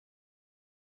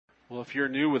Well, if you're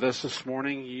new with us this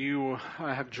morning, you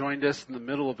have joined us in the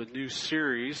middle of a new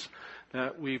series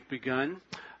that we've begun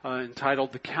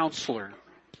entitled The Counselor.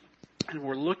 And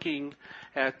we're looking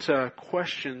at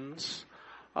questions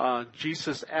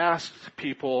Jesus asked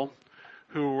people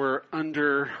who were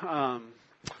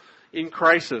in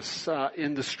crisis,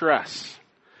 in distress.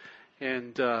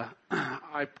 And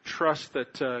I trust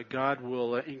that God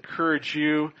will encourage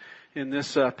you in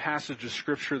this passage of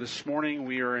Scripture this morning.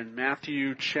 We are in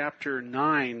Matthew chapter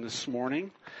 9 this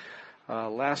morning.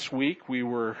 Last week we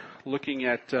were looking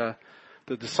at the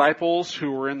disciples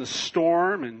who were in the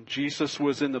storm, and Jesus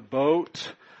was in the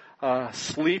boat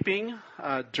sleeping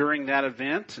during that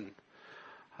event.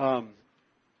 And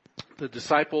the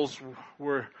disciples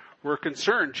were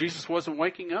concerned. Jesus wasn't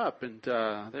waking up, and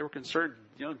they were concerned.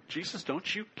 Jesus,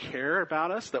 don't you care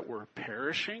about us, that we're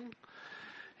perishing?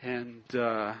 And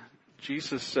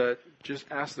Jesus just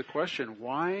asked the question,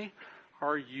 why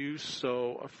are you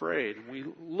so afraid? And we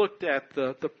looked at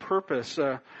the purpose.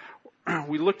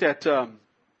 We looked at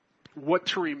what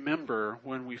to remember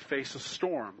when we face a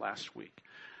storm last week.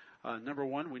 Number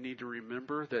one, we need to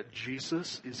remember that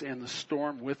Jesus is in the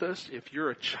storm with us. If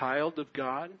you're a child of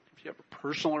God, if you have a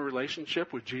personal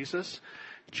relationship with Jesus,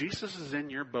 Jesus is in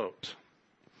your boat.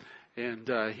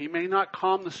 And he may not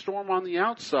calm the storm on the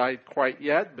outside quite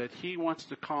yet, but he wants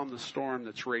to calm the storm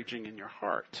that's raging in your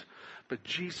heart. But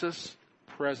Jesus'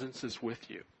 presence is with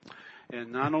you.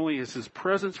 And not only is his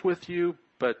presence with you,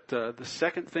 but the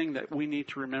second thing that we need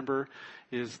to remember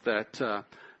is that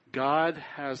God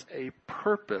has a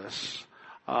purpose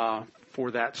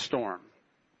for that storm.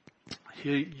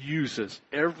 He uses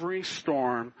every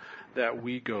storm that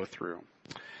we go through.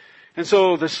 And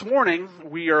so this morning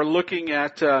we are looking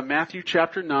at Matthew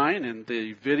chapter 9, and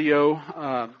the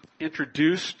video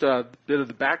introduced a bit of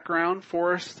the background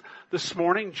for us this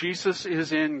morning. Jesus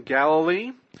is in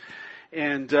Galilee,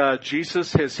 and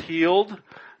Jesus has healed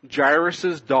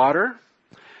Jairus' daughter,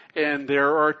 and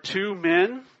there are two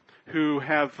men who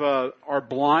are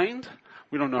blind.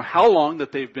 We don't know how long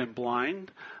that they've been blind,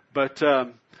 but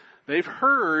they've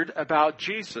heard about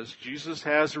Jesus. Jesus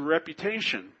has a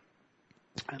reputation.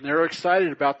 And they're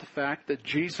excited about the fact that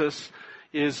Jesus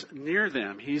is near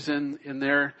them. He's in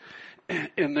their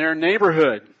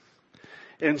neighborhood.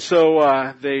 And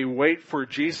so they wait for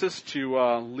Jesus to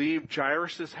leave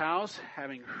Jairus' house,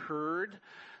 having heard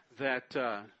that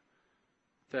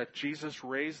Jesus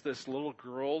raised this little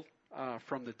girl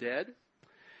from the dead.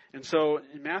 And so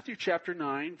in Matthew chapter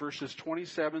 9, verses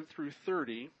 27 through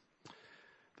 30,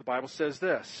 the Bible says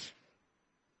this: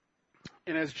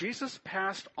 "And as Jesus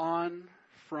passed on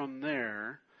from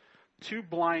there, two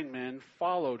blind men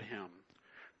followed him,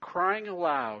 crying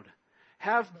aloud,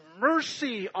 'Have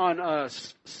mercy on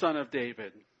us, Son of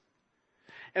David.'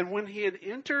 And when he had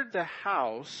entered the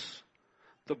house,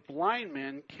 the blind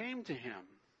men came to him.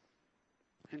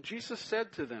 And Jesus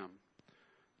said to them,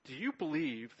 'Do you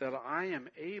believe that I am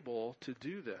able to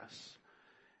do this?'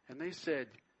 And they said,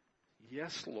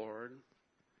 'Yes, Lord.'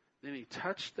 Then he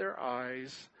touched their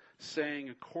eyes, saying,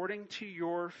 'According to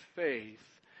your faith,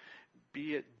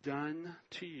 be it done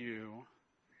to you.'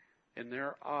 And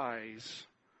their eyes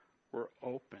were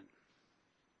open."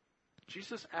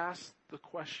 Jesus asked the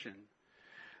question,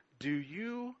 do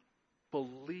you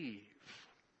believe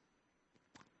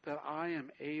that I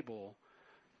am able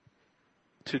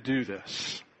to do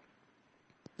this?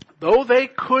 Though they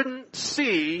couldn't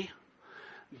see,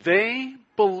 they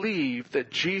believed that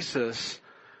Jesus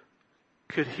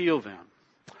could heal them.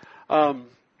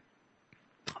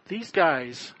 These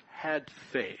guys had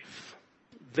faith.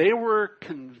 They were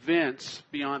convinced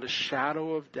beyond a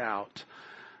shadow of doubt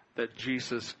that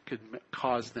Jesus could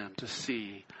cause them to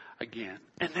see again.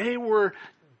 And they were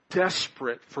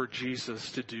desperate for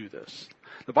Jesus to do this.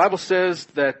 The Bible says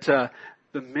that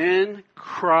the men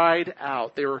cried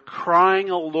out. They were crying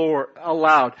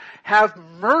aloud, "Have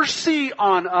mercy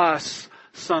on us,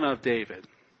 Son of David."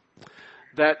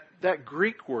 That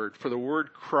Greek word for the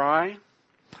word cry,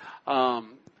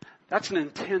 that's an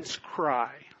intense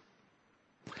cry.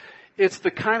 It's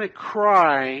the kind of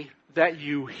cry that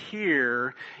you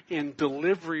hear in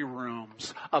delivery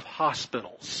rooms of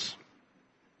hospitals.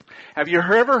 Have you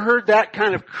ever heard that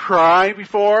kind of cry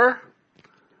before?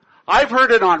 I've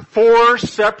heard it on 4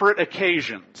 separate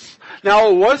occasions. Now,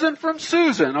 it wasn't from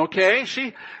Susan, okay?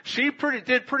 She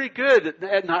did pretty good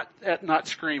at not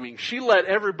screaming. She let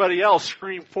everybody else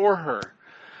scream for her.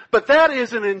 But that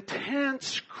is an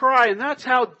intense cry, and that's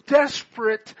how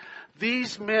desperate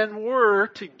these men were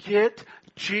to get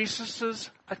Jesus'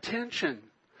 attention.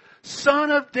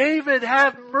 "Son of David,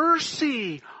 have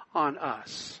mercy on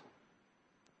us."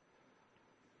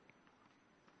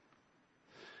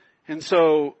 And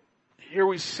so here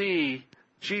we see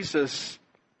Jesus,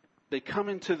 they come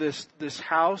into this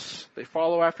house, they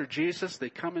follow after Jesus, they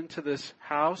come into this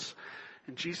house,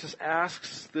 and Jesus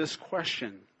asks this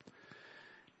question.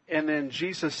 And then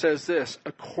Jesus says this,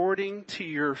 according to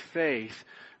your faith,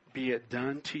 be it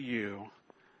done to you.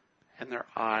 And their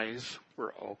eyes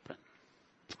were open.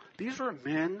 These were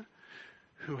men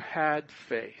who had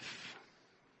faith.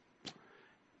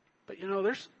 But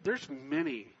there's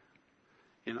many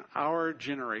in our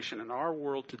generation, in our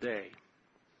world today,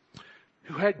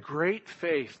 who had great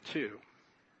faith too.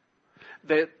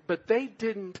 But they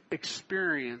didn't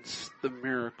experience the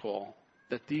miracle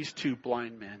that these two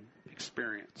blind men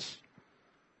experienced.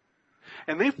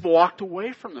 And they've walked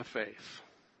away from the faith.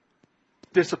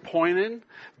 Disappointed,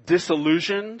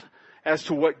 disillusioned as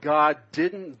to what God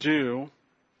didn't do.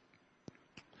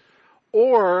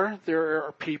 Or there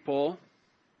are people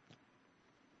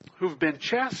who've been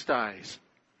chastised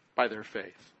by their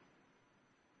faith.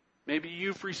 Maybe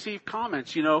you've received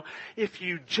comments, if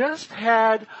you just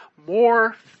had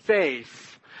more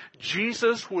faith,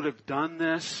 Jesus would have done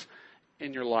this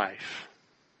in your life.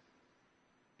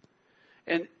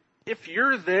 And if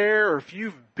you're there or if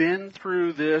you've been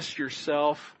through this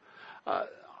yourself,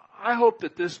 I hope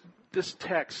that this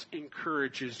text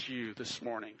encourages you this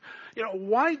morning.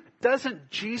 Why doesn't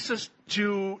Jesus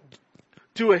do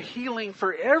a healing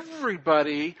for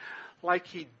everybody like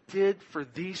he did for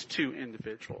these two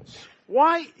individuals?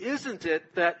 Why isn't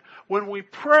it that when we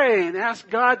pray and ask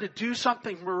God to do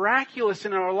something miraculous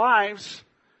in our lives,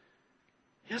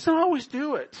 he doesn't always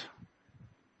do it?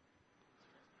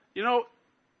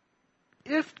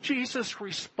 If Jesus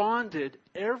responded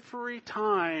every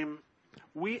time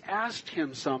we asked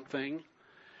him something,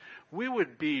 we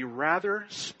would be rather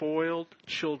spoiled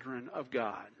children of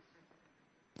God.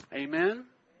 Amen?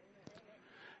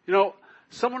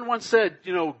 Someone once said,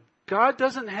 God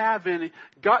doesn't have any,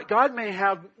 God may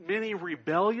have many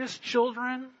rebellious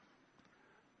children,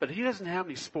 but he doesn't have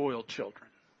any spoiled children.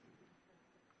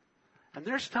 And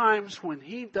there's times when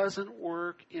he doesn't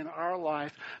work in our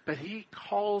life, but he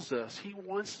calls us, he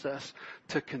wants us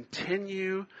to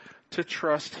continue to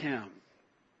trust him.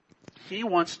 He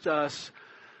wants us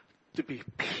to be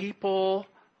people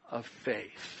of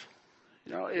faith.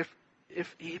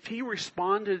 If he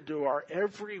responded to our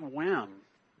every whim,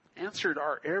 answered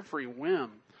our every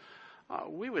whim,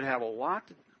 we would have a lot.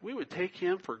 We would take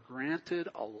him for granted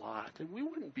a lot, and we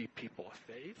wouldn't be people of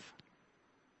faith.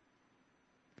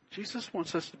 Jesus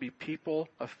wants us to be people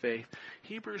of faith.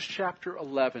 Hebrews chapter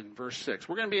 11, verse 6.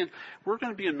 We're going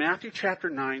to be in Matthew chapter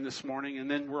 9 this morning,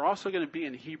 and then we're also going to be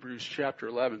in Hebrews chapter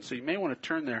 11. So you may want to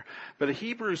turn there. But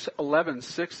Hebrews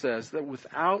 11:6 says that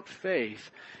without faith,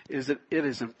 it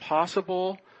is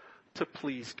impossible to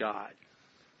please God.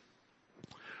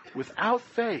 Without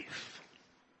faith,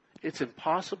 it's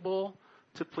impossible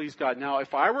to please God. Now,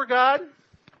 if I were God,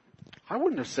 I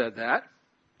wouldn't have said that.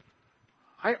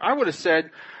 I would have said,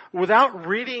 without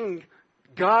reading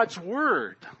God's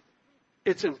word,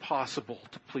 it's impossible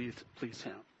to please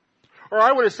him. Or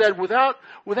I would have said,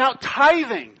 without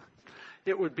tithing,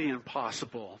 it would be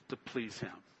impossible to please him.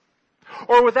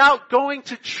 Or without going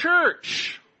to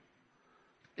church,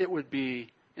 it would be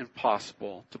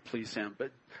impossible to please him.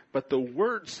 But the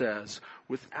word says,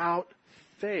 without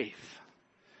faith,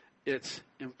 it's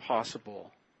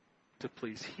impossible to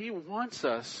please. He wants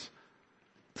us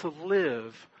to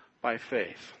live by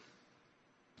faith.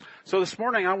 So this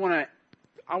morning I want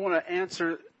to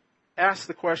answer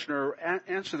the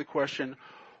question,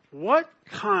 what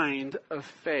kind of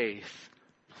faith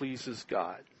pleases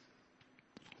God?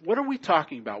 What are we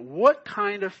talking about? What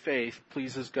kind of faith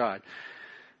pleases God?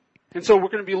 And so we're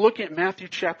going to be looking at Matthew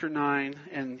chapter 9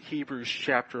 and Hebrews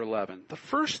chapter 11. The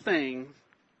first thing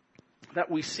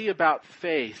that we see about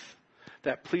faith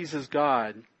that pleases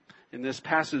God in this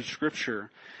passage of Scripture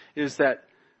is that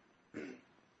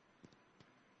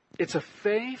it's a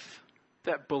faith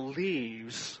that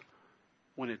believes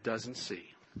when it doesn't see.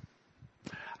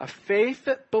 A faith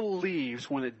that believes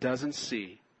when it doesn't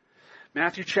see.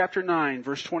 Matthew chapter 9,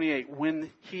 verse 28,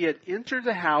 when he had entered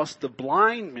the house, the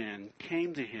blind men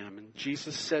came to him, and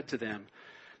Jesus said to them,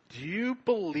 "Do you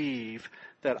believe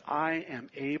that I am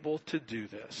able to do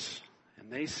this?"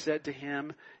 And they said to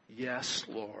him, "Yes,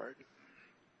 Lord."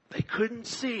 They couldn't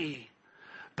see,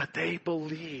 but they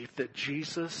believed that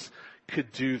Jesus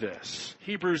could do this.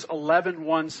 Hebrews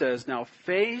 11:1 says, "Now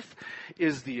faith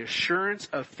is the assurance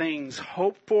of things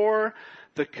hoped for,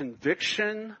 the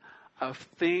conviction of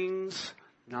things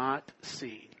not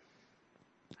seen."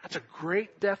 That's a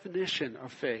great definition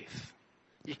of faith.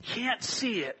 You can't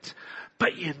see it,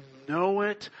 but you know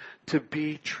it to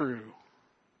be true.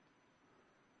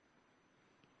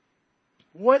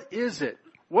 What is it?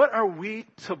 What are we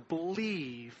to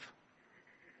believe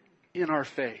in our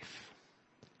faith?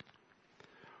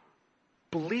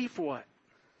 Believe what?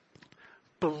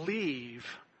 Believe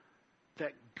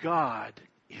that God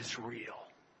is real.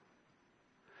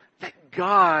 That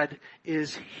God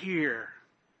is here.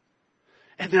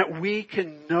 And that we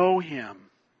can know Him.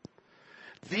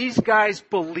 These guys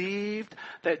believed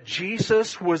that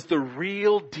Jesus was the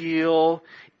real deal,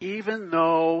 even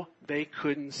though they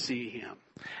couldn't see Him.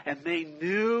 And they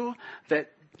knew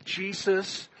that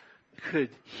Jesus could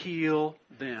heal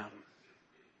them.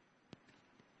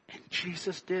 And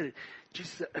Jesus did it.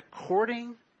 Jesus said,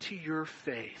 according to your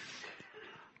faith,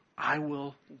 I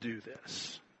will do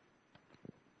this.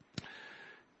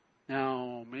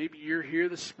 Now, maybe you're here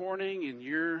this morning and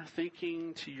you're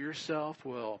thinking to yourself,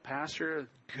 well, Pastor,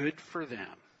 good for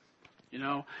them. You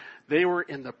know, they were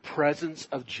in the presence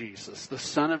of Jesus, the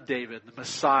Son of David, the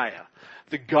Messiah,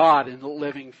 the God in the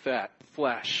living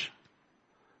flesh.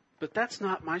 But that's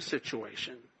not my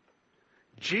situation.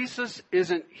 Jesus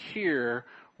isn't here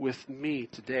with me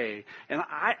today. And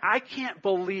I can't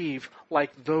believe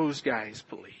like those guys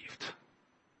believed.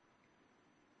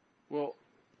 Well,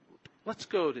 let's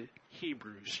go to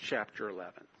Hebrews chapter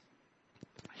 11.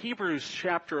 Hebrews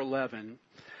chapter 11,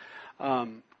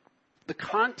 the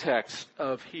context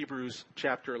of Hebrews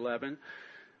chapter 11,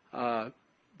 the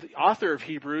author of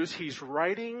Hebrews, he's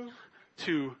writing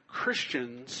to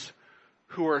Christians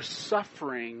who are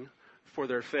suffering for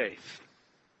their faith.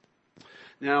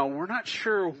 Now, we're not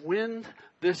sure when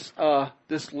this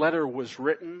letter was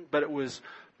written, but it was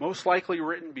most likely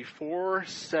written before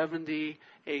 70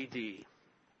 A.D.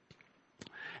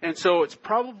 And so it's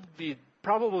probably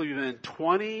been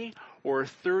 20 or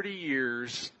 30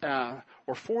 years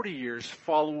or 40 years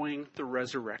following the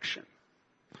resurrection.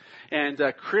 And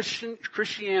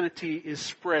Christianity is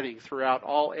spreading throughout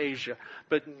all Asia.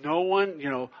 But no one,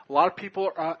 a lot of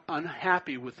people are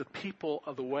unhappy with the people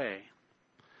of the way.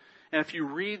 And if you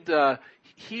read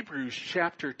Hebrews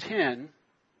chapter 10,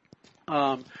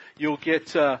 you'll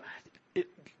get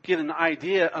an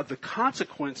idea of the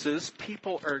consequences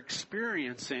people are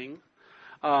experiencing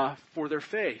for their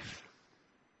faith.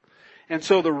 And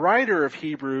so the writer of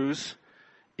Hebrews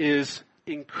is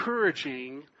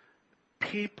encouraging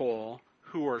people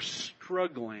who are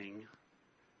struggling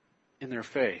in their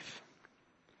faith.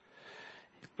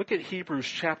 Look at Hebrews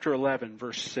chapter 11,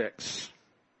 verse 6.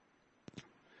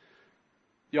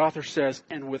 The author says,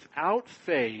 "And without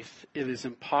faith it is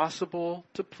impossible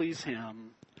to please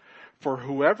Him. For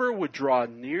whoever would draw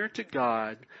near to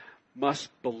God must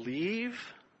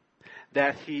believe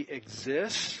that He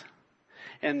exists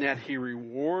and that He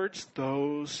rewards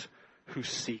those who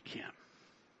seek Him."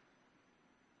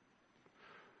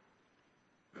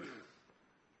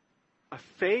 A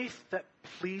faith that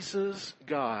pleases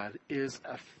God is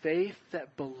a faith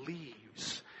that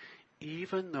believes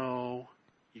even though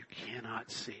you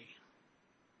cannot see.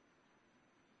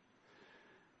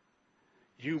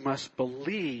 You must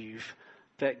believe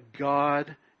that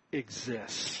God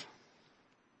exists.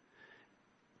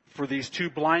 For these two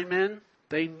blind men,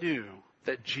 they knew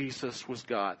that Jesus was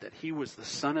God, that He was the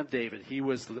Son of David. He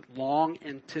was the long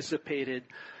anticipated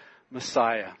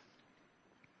Messiah.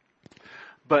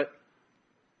 But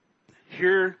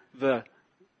here the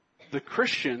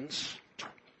Christians,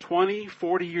 20,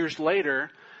 40 years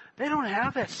later, they don't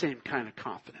have that same kind of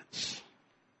confidence.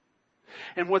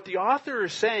 And what the author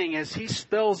is saying as he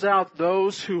spells out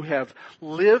those who have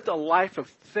lived a life of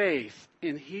faith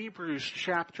in Hebrews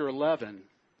chapter 11,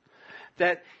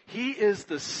 that He is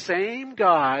the same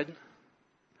God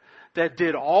that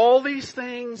did all these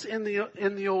things in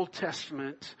the Old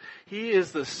Testament. He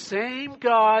is the same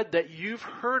God that you've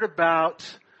heard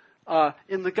about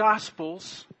in the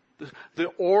Gospels, the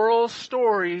oral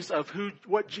stories of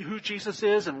who Jesus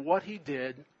is and what He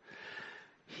did.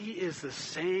 He is the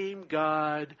same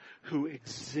God who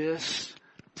exists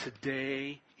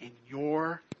today in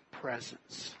your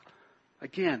presence.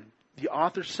 Again, the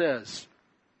author says,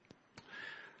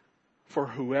 "For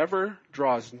whoever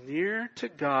draws near to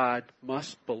God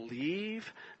must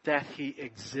believe that He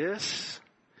exists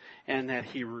and that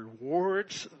He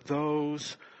rewards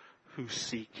those who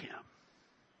seek Him."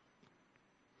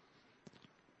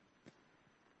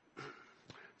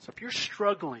 So if you're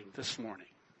struggling this morning,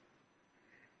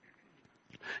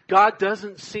 God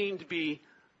doesn't seem to be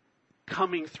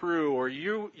coming through, or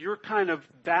you're kind of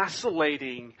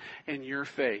vacillating in your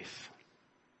faith,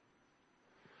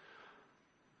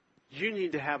 you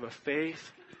need to have a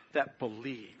faith that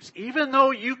believes. Even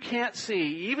though you can't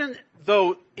see, even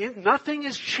though nothing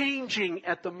is changing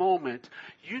at the moment,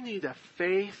 you need a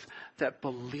faith that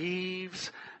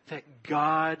believes that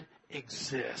God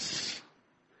exists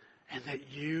and that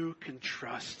you can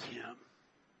trust Him.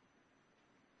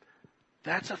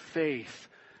 That's a faith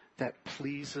that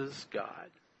pleases God.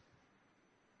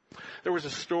 There was a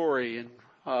story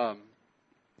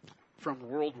from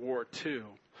World War II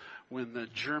when the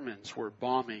Germans were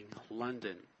bombing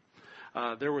London.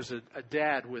 There was a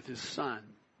dad with his son.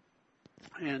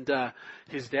 And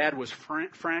his dad was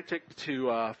frantic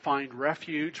to find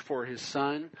refuge for his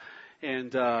son.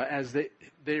 And as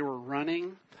they were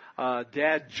running,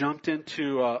 Dad jumped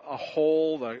into a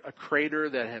hole, a crater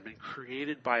that had been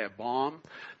created by a bomb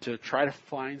to try to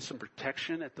find some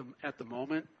protection at the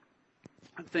moment.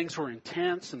 And things were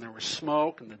intense, and there was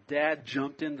smoke, and the dad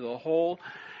jumped into the hole.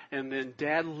 And then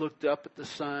Dad looked up at the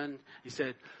son. He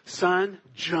said, "Son,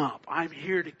 jump. I'm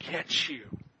here to catch you."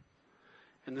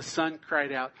 And the son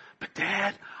cried out, "But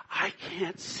Dad, I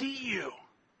can't see you."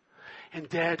 And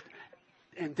Dad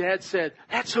said,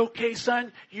 "That's okay,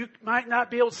 son. You might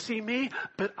not be able to see me,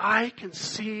 but I can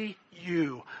see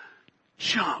you.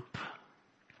 Jump."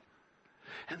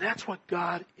 And that's what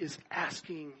God is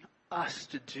asking us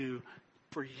to do,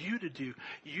 for you to do.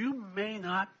 You may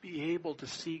not be able to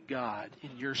see God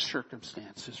in your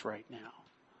circumstances right now.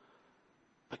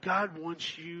 But God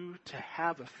wants you to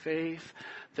have a faith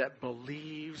that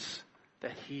believes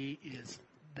that He is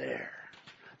there,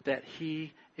 that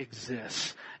He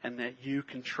exists, and that you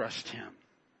can trust Him.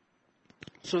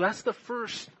 So that's the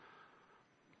first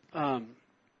type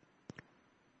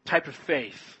of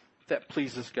faith that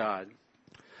pleases God.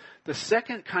 The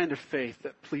second kind of faith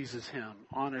that pleases Him,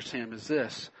 honors Him, is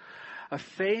this: a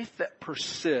faith that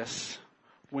persists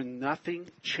when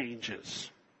nothing changes.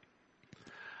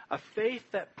 A faith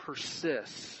that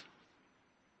persists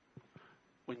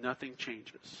when nothing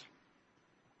changes.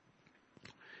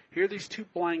 Here these two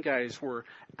blind guys were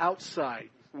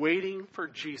outside waiting for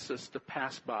Jesus to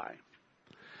pass by.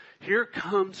 Here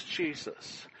comes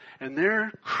Jesus, and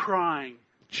they're crying,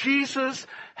 "Jesus,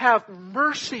 have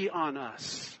mercy on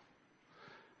us."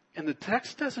 And the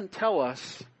text doesn't tell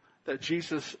us that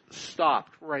Jesus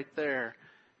stopped right there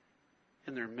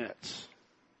in their midst.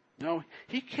 No,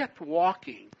 He kept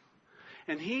walking,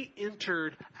 and He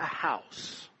entered a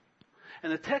house.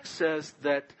 And the text says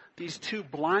that these two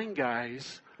blind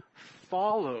guys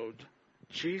followed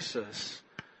Jesus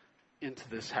into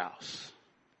this house.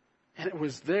 And it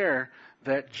was there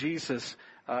that Jesus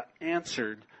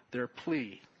answered their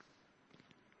plea.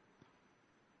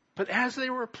 But as they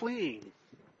were pleading,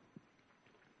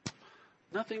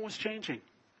 nothing was changing.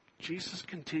 Jesus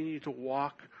continued to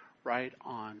walk right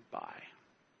on by.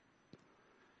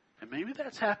 And maybe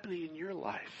that's happening in your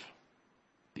life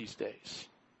these days.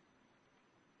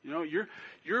 You know,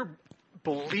 you're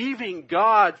believing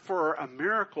God for a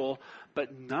miracle,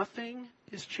 but nothing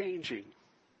is changing.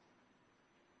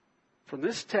 From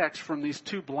this text, from these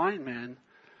two blind men,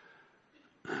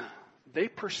 they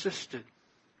persisted.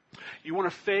 You want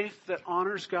a faith that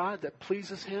honors God, that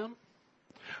pleases Him?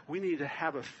 We need to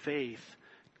have a faith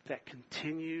that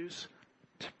continues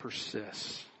to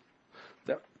persist,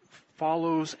 that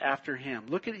follows after Him.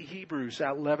 Look at Hebrews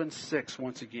 11:6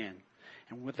 once again.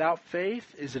 And without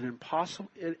faith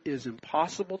it is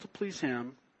impossible to please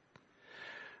Him.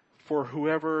 For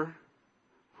whoever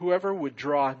would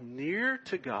draw near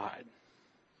to God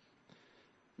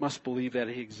must believe that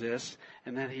He exists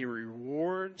and that He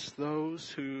rewards those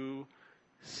who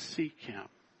seek Him.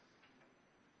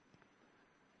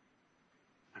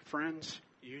 My friends,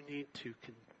 you need to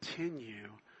continue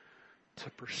to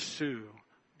pursue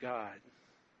God.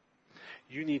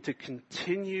 You need to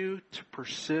continue to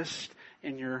persist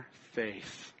in your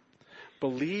faith.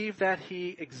 Believe that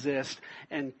He exists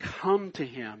and come to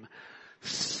Him.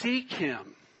 Seek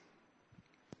Him,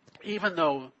 even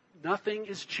though nothing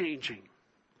is changing.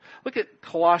 Look at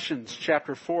Colossians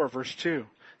chapter 4, verse 2.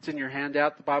 It's in your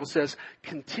handout. The Bible says,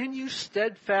 "Continue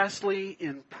steadfastly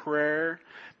in prayer,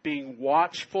 being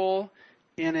watchful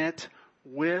in it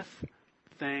with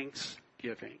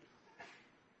thanksgiving."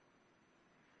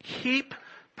 Keep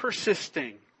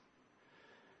persisting.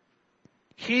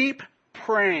 Keep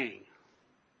praying.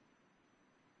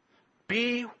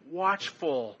 Be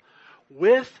watchful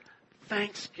with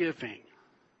thanksgiving.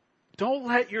 Don't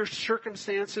let your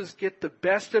circumstances get the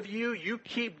best of you. You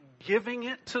keep giving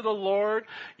it to the Lord.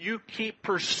 You keep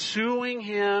pursuing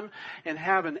Him and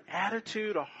have an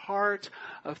attitude, a heart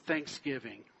of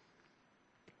thanksgiving.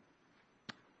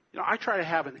 You know, I try to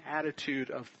have an attitude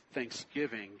of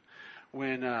thanksgiving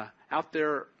when out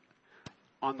there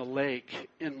on the lake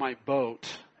in my boat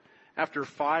after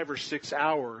 5 or 6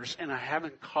 hours and I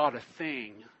haven't caught a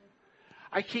thing,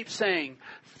 I keep saying,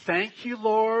 thank you,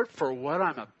 Lord, for what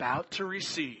I'm about to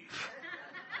receive.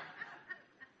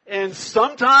 And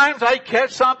sometimes I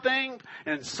catch something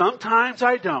and sometimes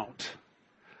I don't.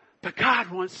 But God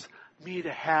wants me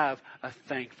to have a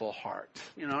thankful heart,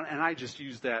 and I just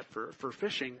use that for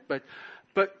fishing, but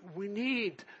we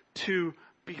need to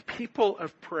be people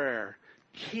of prayer.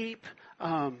 Keep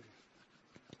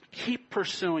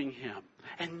pursuing Him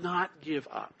and not give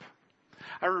up.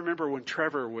 I remember when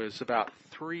Trevor was about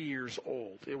 3 years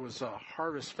old. It was a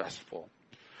harvest festival.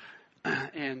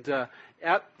 And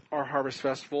at our harvest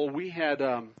festival, we had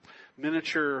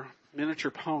miniature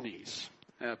ponies,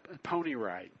 a pony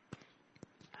ride.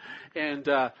 And,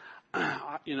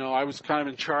 I was kind of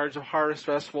in charge of harvest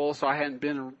festival, so I hadn't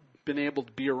been able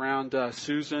to be around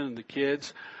Susan and the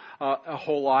kids a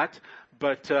whole lot.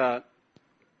 But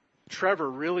Trevor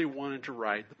really wanted to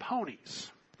ride the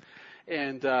ponies.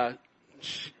 And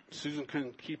Susan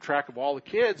couldn't keep track of all the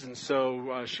kids, and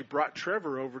so she brought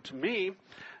Trevor over to me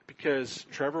because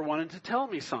Trevor wanted to tell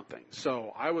me something.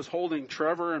 So I was holding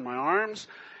Trevor in my arms,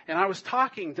 and I was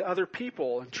talking to other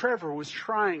people, and Trevor was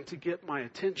trying to get my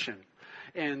attention.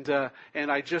 And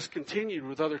I just continued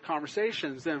with other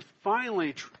conversations. Then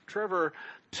finally, Trevor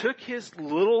took his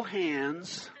little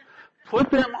hands,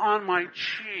 put them on my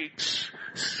cheeks,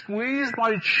 squeezed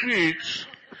my cheeks,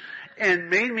 and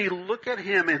made me look at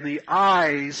him in the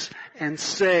eyes and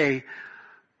say,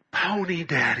 "Pony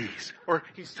daddies." Or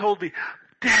he's told me,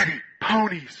 "Daddy,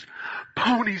 ponies.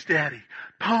 Ponies, Daddy.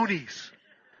 Ponies."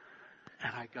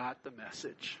 And I got the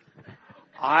message.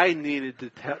 I needed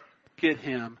to get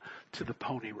him to the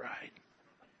pony ride.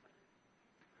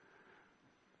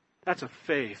 That's a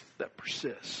faith that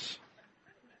persists.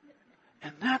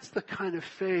 And that's the kind of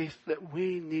faith that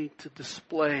we need to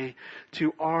display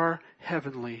to our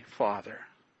Heavenly Father.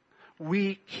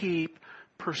 We keep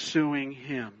pursuing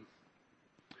Him.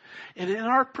 And in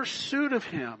our pursuit of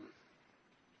Him,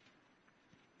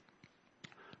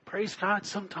 praise God,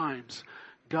 sometimes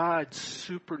God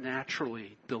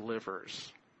supernaturally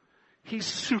delivers. He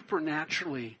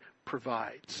supernaturally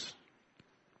provides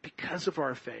because of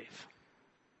our faith.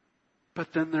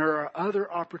 But then there are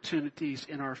other opportunities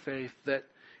in our faith that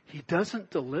He doesn't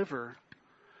deliver,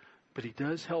 but He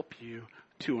does help you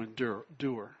to endure.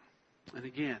 And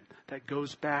again, that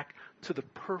goes back to the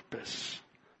purpose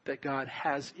that God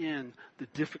has in the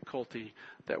difficulty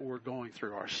that we're going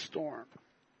through, our storm.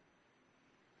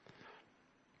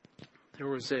 There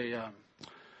was a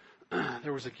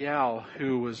gal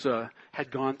who had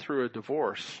gone through a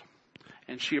divorce,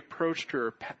 and she approached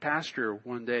her pastor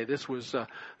one day. This was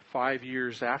 5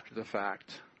 years after the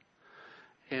fact,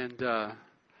 and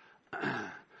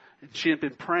she had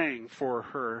been praying for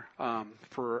her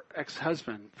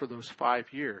ex-husband for those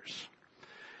 5 years.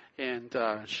 And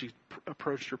she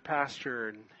approached her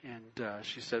pastor, and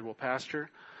she said, "Well,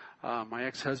 Pastor, my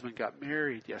ex-husband got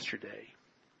married yesterday.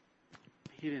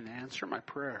 He didn't answer my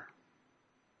prayer."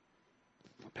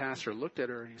 The pastor looked at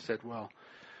her and he said, "Well,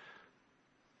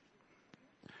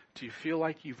 do you feel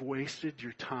like you've wasted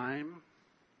your time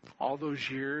all those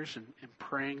years in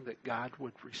praying that God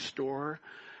would restore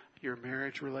your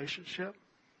marriage relationship?"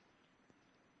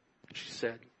 She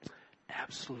said,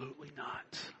 "Absolutely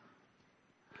not.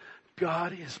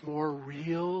 God is more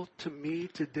real to me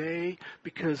today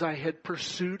because I had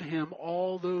pursued Him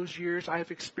all those years. I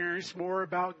have experienced more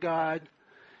about God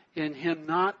in Him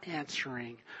not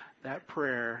answering that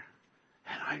prayer,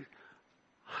 and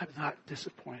I'm not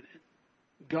disappointed.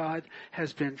 God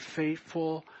has been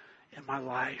faithful in my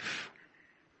life."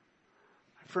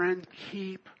 Friend,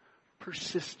 keep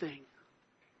persisting.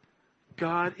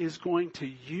 God is going to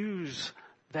use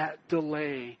that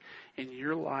delay in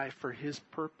your life for His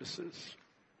purposes.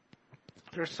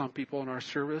 There are some people in our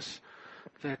service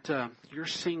that you're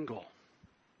single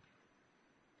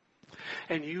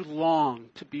and you long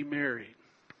to be married.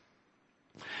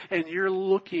 And you're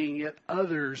looking at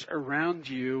others around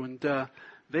you, and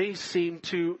they seem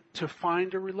to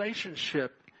find a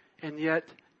relationship, and yet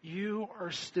you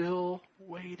are still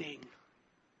waiting.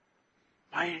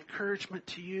 My encouragement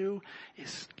to you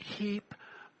is keep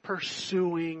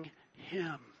pursuing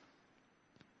Him.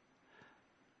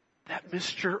 That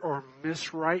Mr. or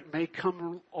Miss Right may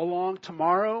come along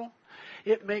tomorrow.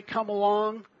 It may come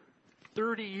along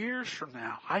 30 years from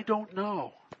now. I don't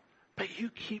know. But you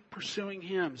keep pursuing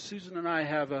Him. Susan and I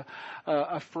have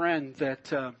a friend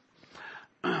that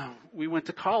we went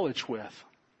to college with.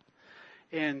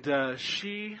 And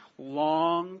she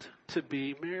longed to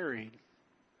be married.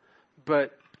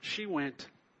 But she went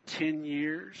 10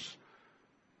 years,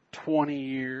 20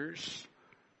 years,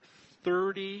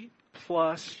 30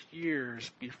 plus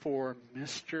years before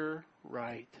Mr.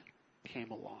 Right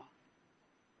came along.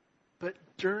 But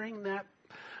during that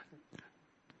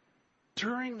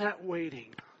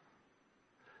waiting,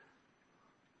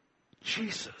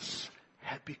 Jesus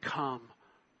had become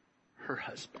her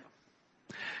husband.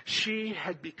 She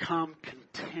had become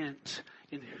content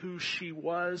in who she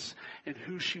was and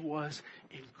who she was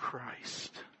in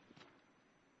Christ.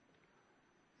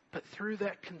 But through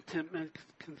that contentment,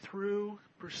 through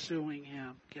pursuing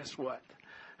Him, guess what?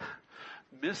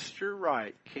 Mr.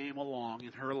 Right came along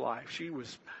in her life. She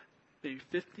was maybe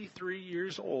 53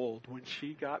 years old when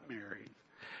she got married.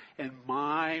 And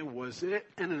was it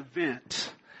an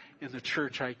event in the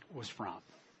church I was from.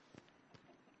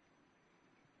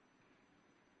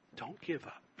 Don't give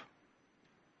up.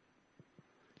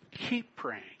 Keep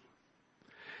praying.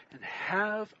 And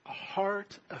have a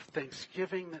heart of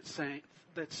thanksgiving that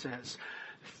says,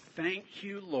 thank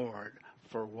you, Lord,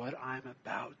 for what I'm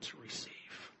about to receive.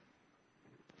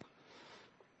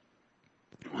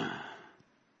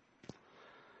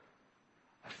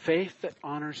 A faith that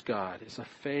honors God is a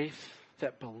faith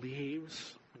that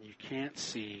believes when you can't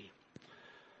see.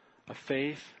 A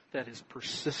faith that is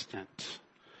persistent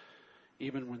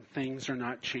even when things are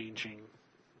not changing.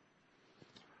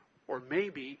 Or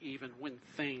maybe even when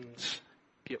things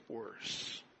get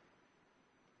worse.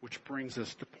 Which brings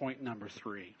us to point number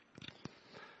 3.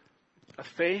 A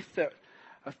faith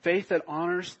that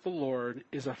honors the Lord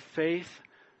is a faith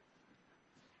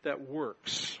that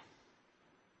works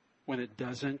when it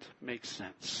doesn't make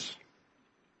sense.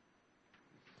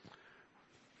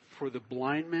 For the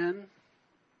blind men,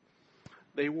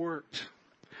 they worked.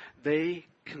 They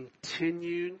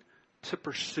continued to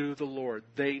pursue the Lord.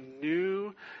 They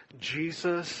knew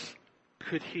Jesus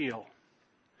could heal.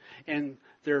 And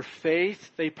their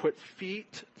faith, they put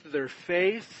feet to their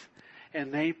faith,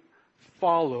 and they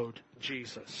followed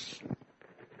Jesus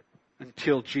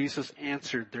until Jesus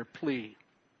answered their plea.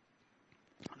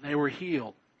 They were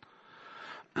healed.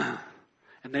 And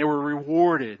they were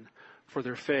rewarded for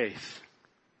their faith.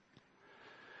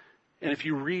 And if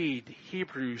you read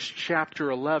Hebrews chapter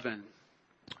 11,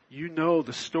 you know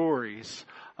the stories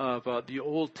of the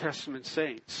Old Testament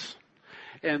saints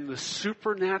and the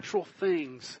supernatural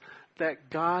things that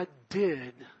God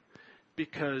did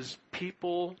because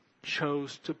people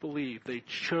chose to believe. They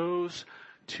chose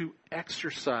to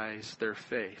exercise their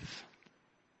faith.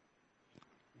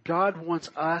 God wants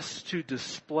us to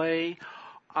display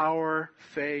our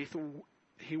faith.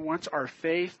 He wants our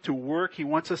faith to work. He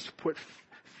wants us to put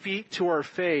feet to our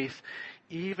faith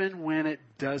even when it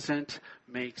doesn't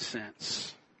make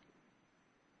sense.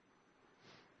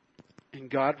 And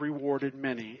God rewarded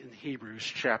many in Hebrews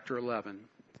chapter 11.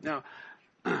 Now,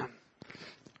 the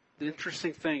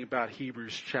interesting thing about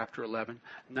Hebrews chapter 11,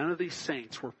 none of these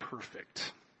saints were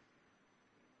perfect.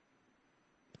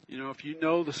 You know, if you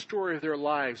know the story of their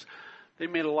lives, they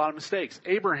made a lot of mistakes.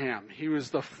 Abraham, he was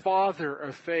the father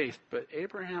of faith, but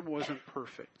Abraham wasn't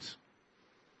perfect.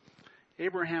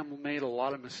 Abraham made a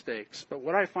lot of mistakes. But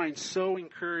what I find so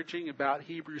encouraging about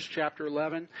Hebrews chapter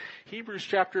 11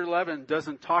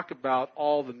 doesn't talk about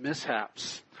all the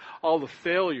mishaps, all the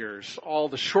failures, all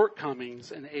the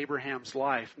shortcomings in Abraham's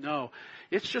life. No,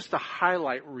 it's just a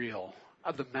highlight reel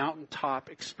of the mountaintop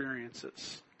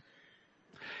experiences.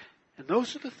 And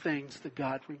those are the things that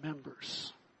God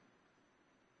remembers.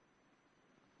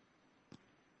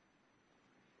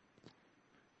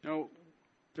 You know,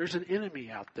 there's an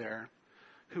enemy out there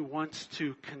who wants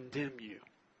to condemn you,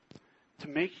 to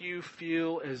make you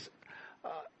feel as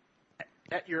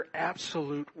at your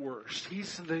absolute worst.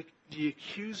 He's the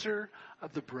accuser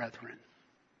of the brethren.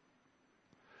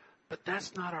 But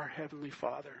that's not our Heavenly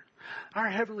Father. Our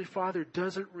Heavenly Father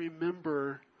doesn't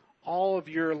remember all of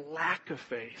your lack of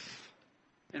faith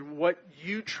and what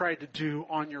you tried to do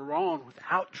on your own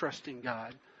without trusting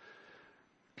God.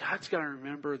 God's got to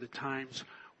remember the times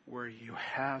where you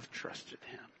have trusted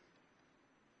Him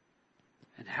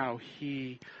and how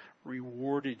He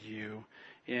rewarded you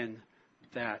in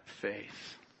that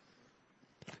faith.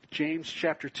 James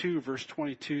chapter 2 verse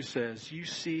 22 says, you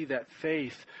see that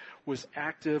faith was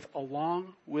active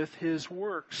along with His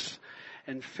works,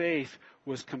 and faith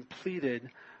was completed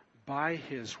by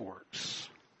His works.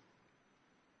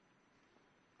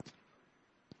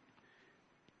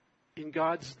 In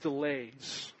God's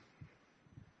delays,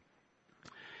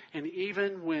 and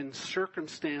even when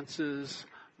circumstances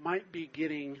might be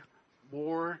getting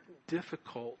more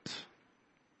difficult,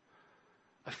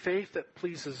 a faith that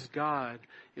pleases God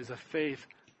is a faith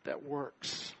that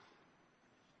works.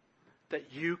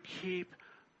 That you keep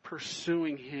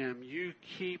pursuing Him. You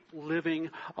keep living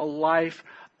a life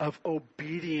of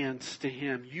obedience to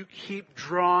Him. You keep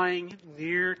drawing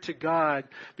near to God,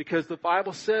 because the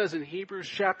Bible says in Hebrews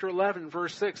chapter 11,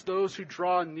 verse 6, those who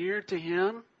draw near to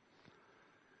Him,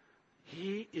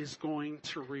 He is going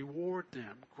to reward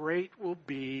them. Great will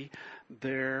be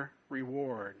their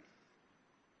reward.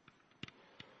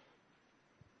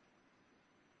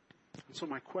 And so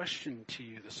my question to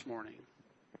you this morning,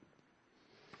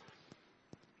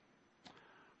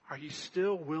 are you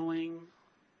still willing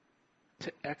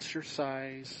to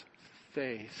exercise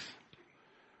faith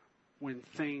when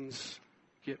things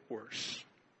get worse?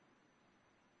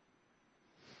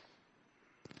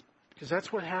 Because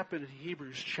that's what happened in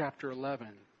Hebrews chapter 11.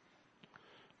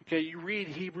 Okay, you read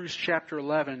Hebrews chapter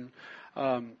 11,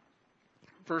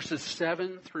 verses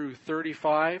 7 through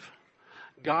 35.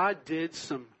 God did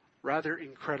some rather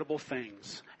incredible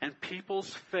things, and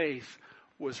people's faith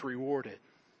was rewarded.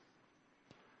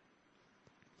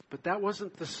 But that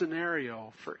wasn't the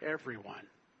scenario for everyone.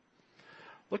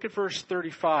 Look at verse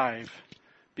 35,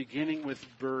 beginning with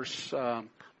the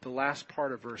last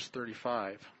part of verse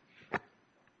 35.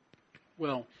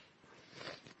 Well,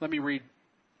 let me read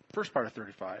first part of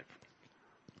 35.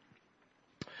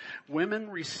 Women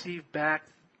receive back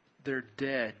their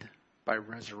dead by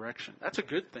resurrection. That's a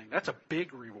good thing. That's a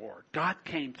big reward. God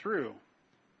came through.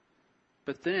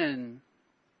 But then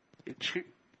it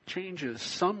changes.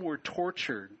 Some were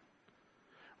tortured,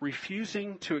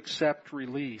 refusing to accept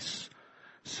release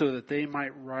so that they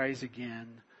might rise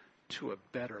again to a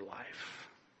better life.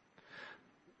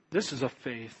 This is a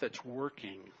faith that's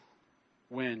working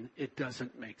when it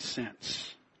doesn't make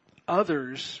sense.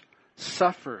 Others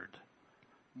suffered,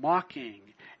 mocking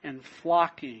and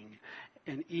flocking,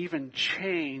 and even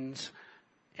chains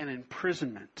and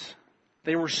imprisonment.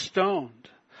 They were stoned.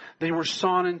 They were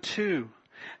sawn in two.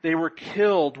 They were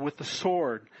killed with the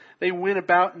sword. They went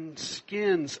about in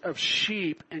skins of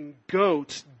sheep and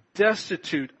goats,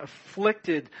 destitute,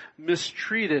 afflicted,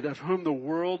 mistreated, of whom the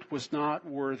world was not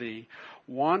worthy,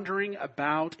 wandering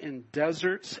about in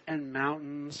deserts and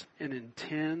mountains and in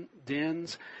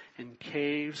dens and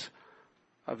caves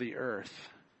of the earth.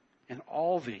 And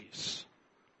all these,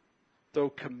 though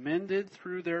commended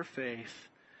through their faith,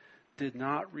 did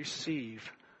not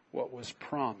receive what was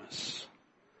promised,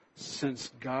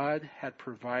 since God had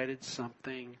provided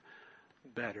something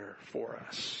better for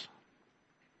us.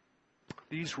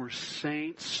 These were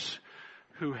saints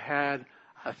who had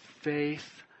a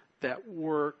faith that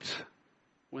worked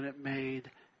when it made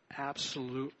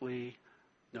absolutely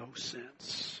no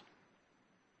sense.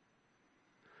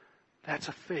 That's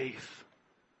a faith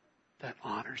that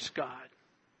honors God,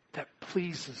 that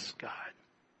pleases God.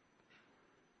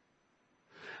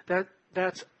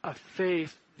 That's a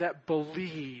faith that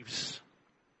believes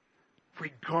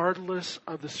regardless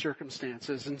of the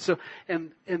circumstances.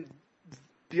 And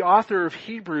the author of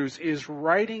Hebrews is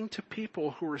writing to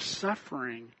people who are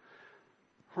suffering,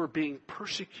 who are being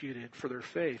persecuted for their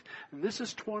faith. And this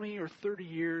is 20 or 30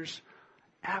 years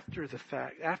after the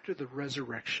fact, after the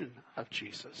resurrection of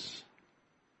Jesus.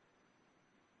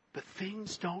 But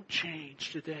things don't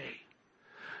change today.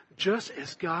 Just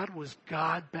as God was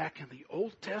God back in the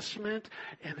Old Testament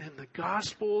and in the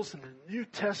Gospels and the New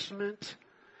Testament,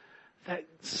 that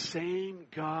same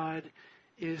God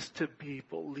is to be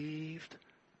believed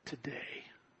today.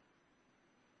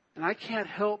 And I can't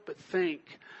help but think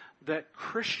that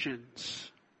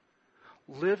Christians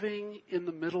living in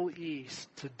the Middle East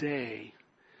today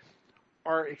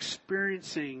are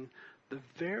experiencing the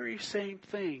very same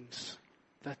things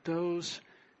that those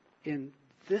in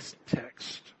this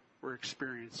text were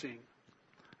experiencing.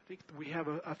 I think we have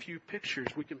a few pictures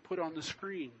we can put on the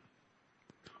screen.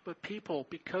 But people,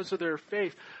 because of their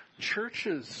faith,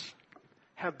 churches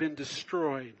have been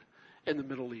destroyed in the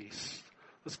Middle East.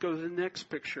 Let's go to the next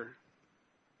picture.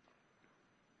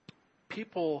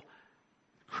 People,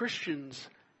 Christians,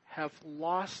 have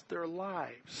lost their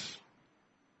lives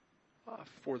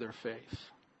for their faith.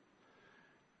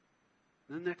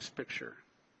 The next picture.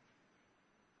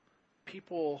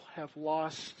 People have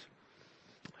lost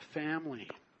family,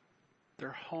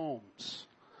 their homes.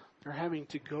 They're having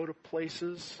to go to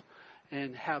places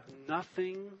and have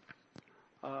nothing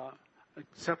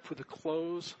except for the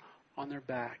clothes on their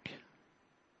back.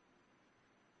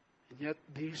 And yet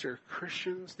these are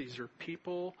Christians, these are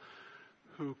people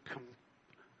who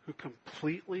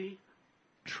completely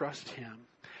trust Him,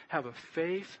 have a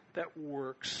faith that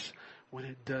works when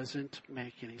it doesn't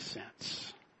make any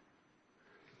sense.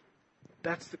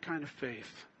 That's the kind of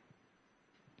faith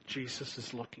Jesus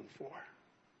is looking for.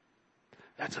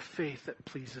 That's a faith that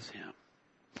pleases Him.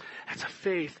 That's a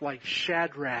faith like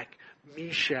Shadrach,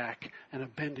 Meshach, and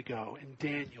Abednego in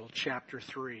Daniel chapter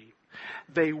 3.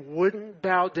 They wouldn't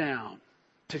bow down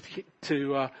to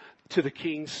the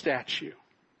king's statue.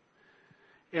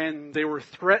 And they were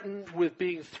threatened with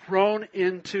being thrown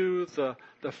into the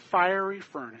fiery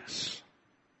furnace.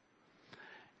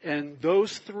 And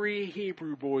those 3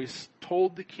 Hebrew boys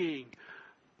told the king,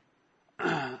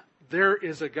 there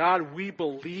is a God we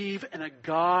believe, and a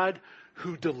God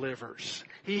who delivers.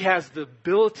 He has the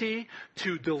ability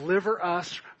to deliver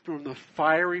us from the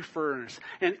fiery furnace.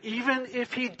 And even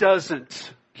if He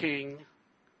doesn't, King,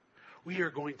 we are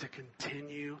going to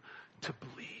continue to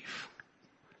believe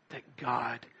that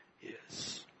God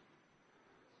is.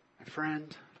 My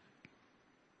friend,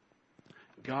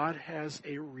 God has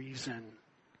a reason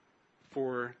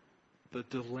for the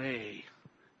delay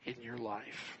in your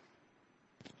life.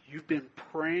 You've been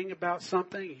praying about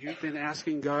something. You've been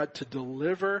asking God to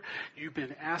deliver. You've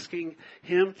been asking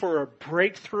Him for a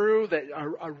breakthrough,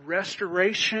 a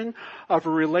restoration of a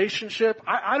relationship.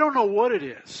 I don't know what it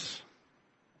is.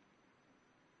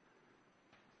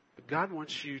 But God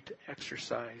wants you to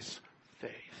exercise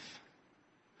faith.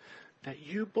 That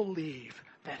you believe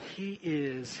that He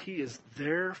is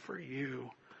there for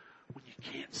you when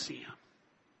you can't see Him.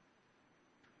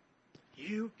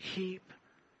 You keep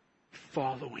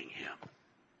following Him.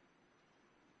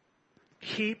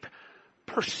 Keep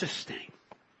persisting.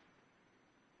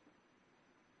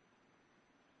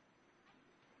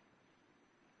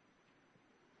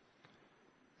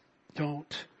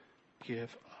 Don't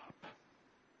give up.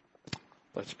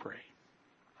 Let's pray.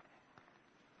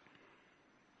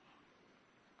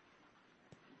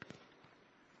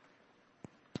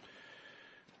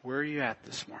 Where are you at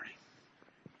this morning?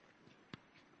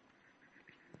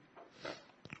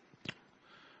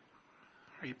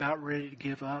 Are you about ready to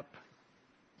give up?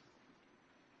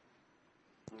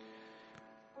 Do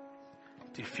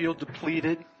you feel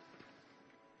depleted?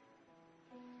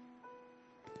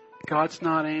 God's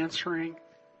not answering.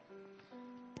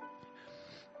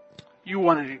 You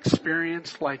want an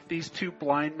experience like these 2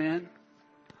 blind men?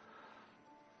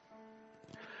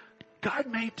 God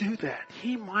may do that.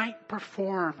 He might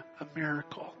perform a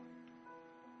miracle.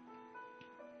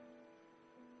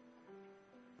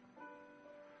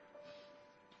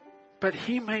 But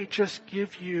He may just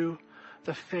give you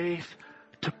the faith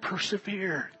to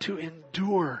persevere, to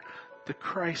endure the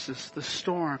crisis, the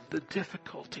storm, the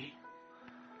difficulty.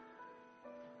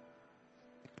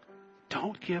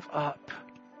 Don't give up.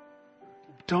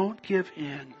 Don't give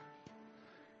in.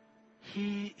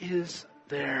 He is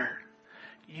there.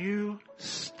 You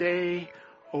stay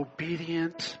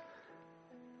obedient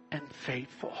and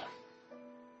faithful.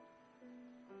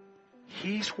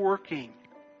 He's working.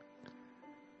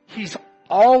 He's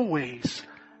always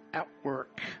at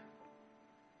work.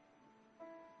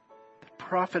 The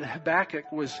prophet Habakkuk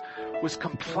was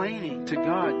complaining to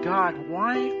God, God,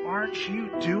 why aren't you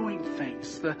doing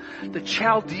things? The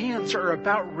Chaldeans are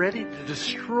about ready to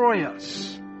destroy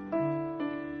us.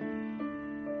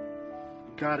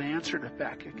 God answered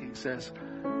Habakkuk and says,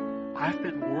 I've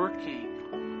been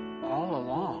working all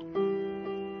along.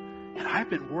 And I've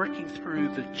been working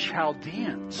through the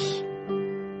Chaldeans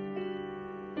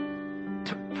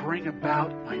bring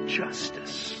about my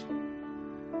justice.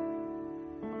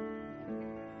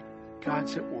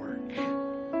 God's at work.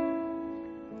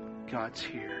 God's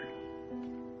here.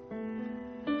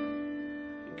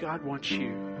 God wants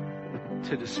you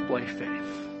to display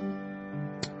faith.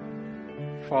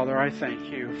 Father, I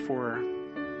thank you for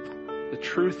the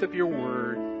truth of your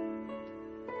word.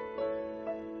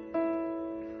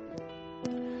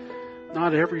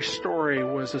 Not every story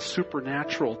was a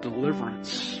supernatural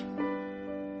deliverance.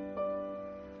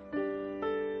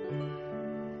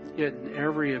 Yet in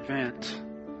every event,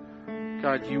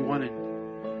 God, you wanted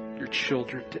your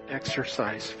children to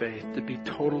exercise faith, to be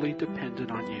totally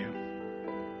dependent on you.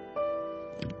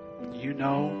 You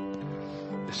know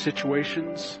the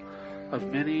situations of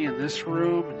many in this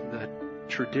room and the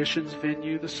traditions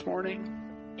venue this morning.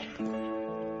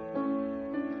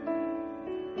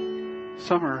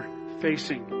 Some are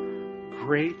facing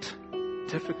great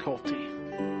difficulty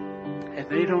and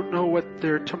they don't know what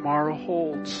their tomorrow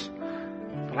holds.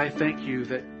 But I thank you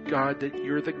that God, that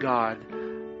you're the God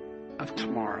of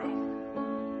tomorrow.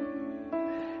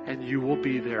 And you will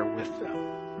be there with them.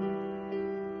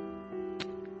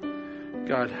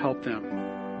 God, help them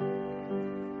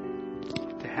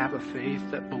to have a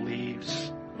faith that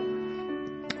believes,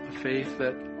 a faith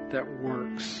that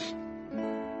works,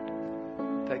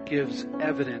 that gives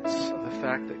evidence of the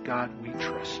fact that, God, we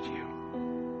trust you.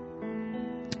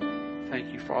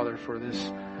 Thank you, Father, for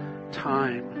this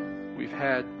time we've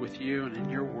had with you and in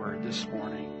your word this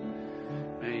morning.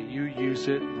 May you use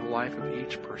it in the life of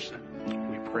each person.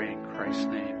 We pray in Christ's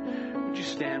name. Would you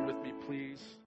stand with me, please?